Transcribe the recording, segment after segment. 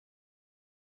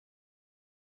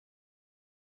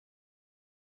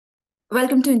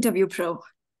Welcome to InterviewPro.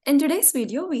 In today's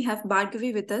video, we have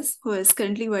Bhargavi with us, who is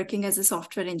currently working as a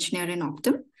software engineer in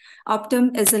Optum.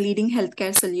 Optum is a leading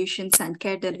healthcare solutions and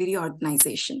care delivery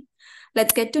organization.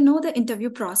 Let's get to know the interview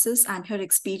process and her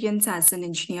experience as an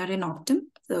engineer in Optum.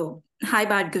 So, hi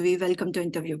Bhargavi, welcome to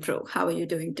InterviewPro. How are you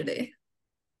doing today?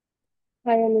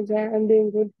 Hi Anuja, I'm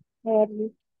doing good. How are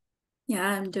you? Yeah,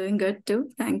 I'm doing good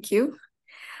too. Thank you.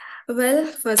 Well,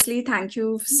 firstly, thank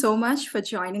you so much for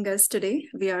joining us today.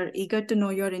 We are eager to know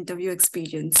your interview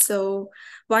experience. So,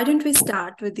 why don't we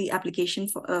start with the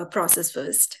process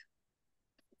first?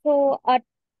 So, our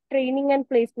training and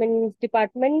placements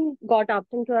department got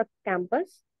Optum to our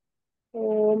campus.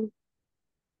 So,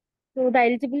 the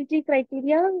eligibility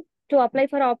criteria to apply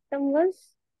for Optum was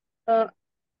uh,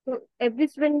 every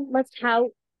student must have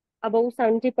above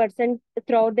 70%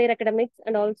 throughout their academics,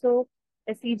 and also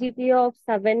a CGPA of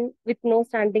 7 with no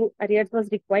standing arrears was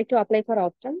required to apply for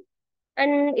Optum.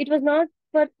 And it was not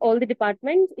for all the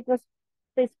departments, it was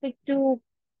specific to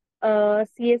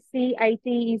CSC, IT,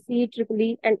 EC, Triple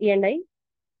E, and E&I.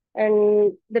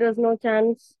 And there was no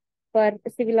chance for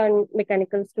civil and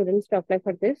mechanical students to apply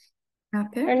for this.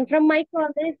 Okay. And from my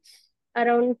college,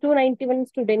 around 291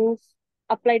 students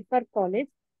applied for college.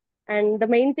 And the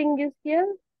main thing is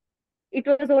here, it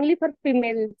was only for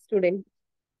female students.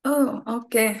 Oh,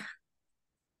 okay.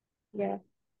 Yeah.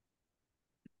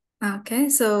 Okay.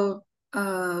 So,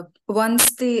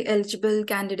 once the eligible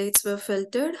candidates were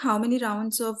filtered, how many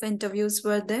rounds of interviews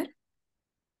were there?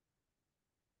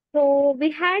 So we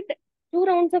had 2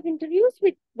 rounds of interviews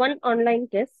with one online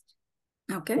test.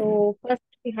 Okay. So first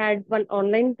we had one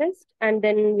online test, and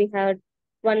then we had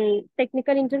one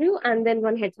technical interview, and then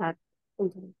one HR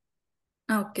interview.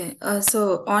 Okay.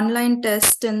 So, online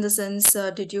test in the sense,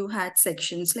 did you had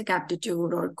sections like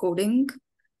aptitude or coding?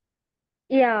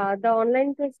 Yeah, the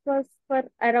online test was for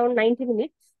around 90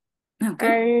 minutes, Okay.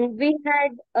 and we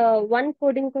had one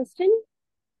coding question,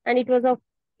 and it was of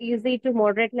easy to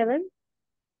moderate level,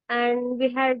 and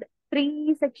we had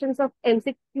 3 sections of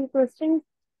MCQ questions.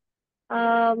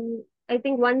 I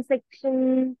think one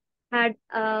section had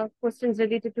questions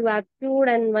related to aptitude,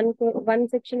 and one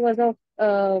section was of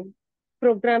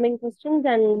programming questions,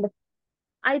 and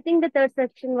I think the third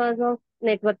section was of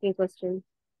networking questions.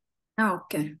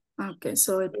 Okay. Okay.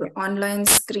 So it was Yeah, online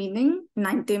screening,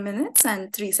 90 minutes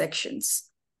and three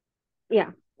sections. yeah,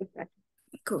 exactly.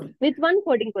 Cool. With one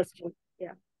coding question.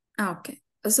 Yeah, Okay.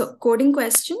 So coding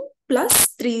question plus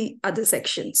three other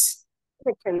sections.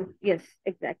 section. Yes,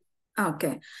 exactly.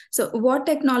 Okay. So what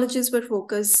technologies were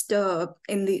focused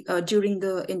in the during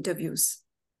the interviews?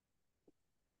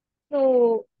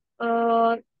 So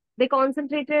they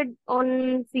concentrated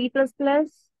on C++,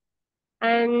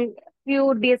 and few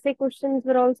DSA questions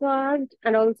were also asked,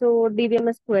 and also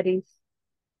DBMS queries.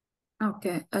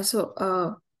 Okay.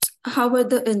 How were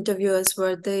the interviewers?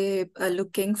 Were they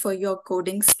looking for your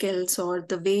coding skills or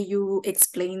the way you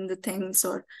explain the things,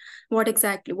 or what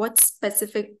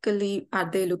specifically are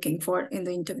they looking for in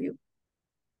the interview?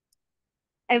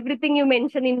 Everything you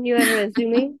mentioned in your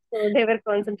resume, so they were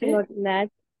concentrating Okay. on that.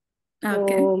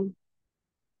 Okay. So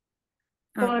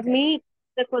for Okay. me,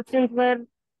 the questions were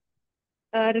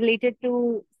related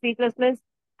to C++.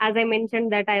 As I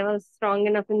mentioned, that I was strong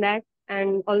enough in that,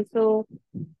 and also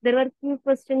there were few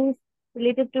questions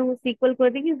related to SQL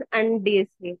queries and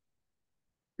DSA.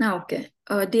 Okay.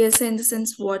 DSA in the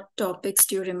sense, what topics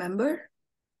do you remember?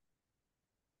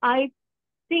 I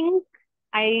think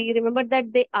I remember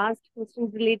that they asked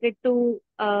questions related to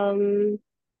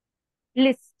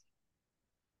list.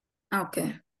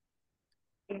 Okay.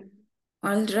 Yeah.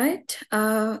 All right.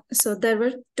 So there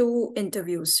were two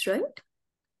interviews, right?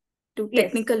 Two Yes.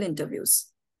 technical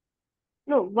interviews.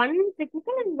 No, one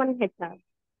technical and one HR.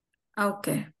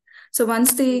 Okay. So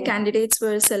once the Yeah. candidates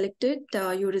were selected,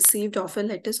 you received offer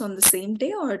letters on the same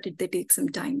day, or did they take some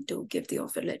time to give the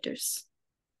offer letters?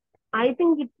 I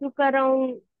think it took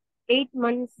around 8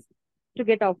 months to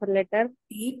get offer letter.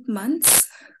 8 months.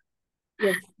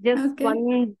 Yes, just Okay.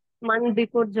 1 month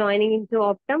before joining into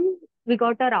Optum, we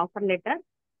got our offer letter.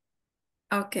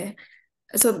 Okay.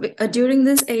 So during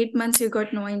this 8 months, you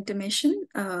got no intimation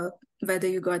whether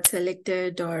you got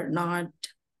selected or not,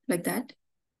 like that.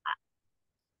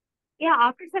 Yeah,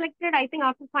 after selected, I think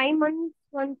after 5 months,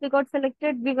 once we got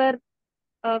selected, we were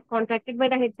contacted by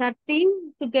the HR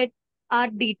team to get our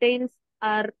details,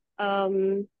 our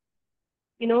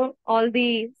all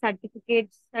the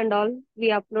certificates and all we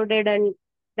uploaded, and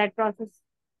that process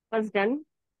was done.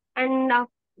 And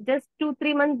just 2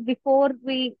 3 months before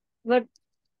we were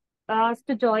asked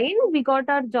to join, we got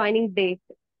our joining date.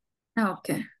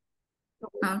 Okay. So,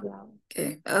 yeah.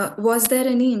 Okay. Was there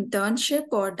any internship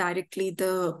or directly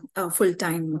the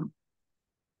full-time?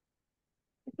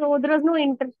 So there was no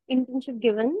internship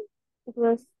given. It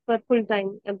was for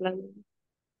full-time employment.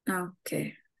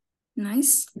 Okay.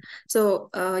 Nice. So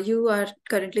you are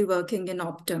currently working in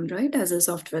Optum, right, as a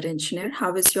software engineer.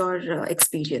 How is your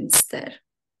experience there?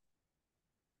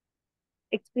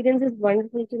 Experience is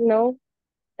wonderful till now.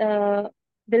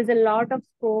 There is a lot of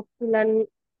scope to learn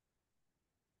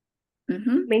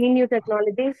Mm-hmm. many new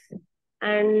technologies,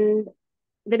 and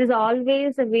there is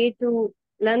always a way to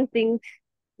learn things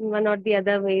in one or the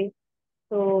other way.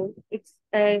 So it's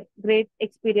a great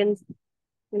experience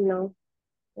till now.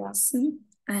 Yeah.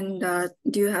 And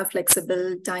do you have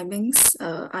flexible timings?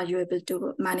 Are you able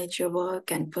to manage your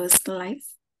work and personal life?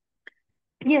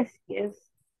 Yes, yes.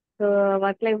 The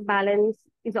work-life balance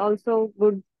is also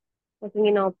good working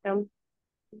in Optum.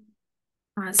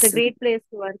 It's a Awesome. great place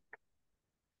to work,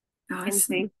 I can Awesome.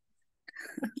 say.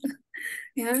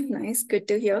 Yeah, nice. Good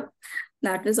to hear.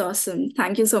 That was awesome.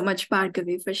 Thank you so much,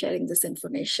 Bhargavi, for sharing this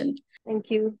information. Thank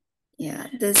you. Yeah,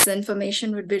 this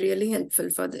information would be really helpful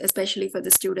especially for the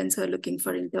students who are looking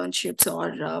for internships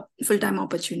or full-time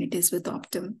opportunities with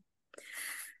Optum.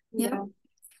 Yeah. Yeah.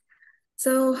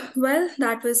 So, well,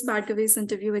 that was Bhargavi's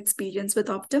interview experience with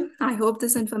Optum. I hope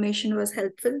this information was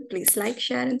helpful. Please like,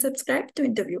 share, and subscribe to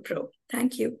InterviewPro.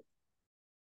 Thank you.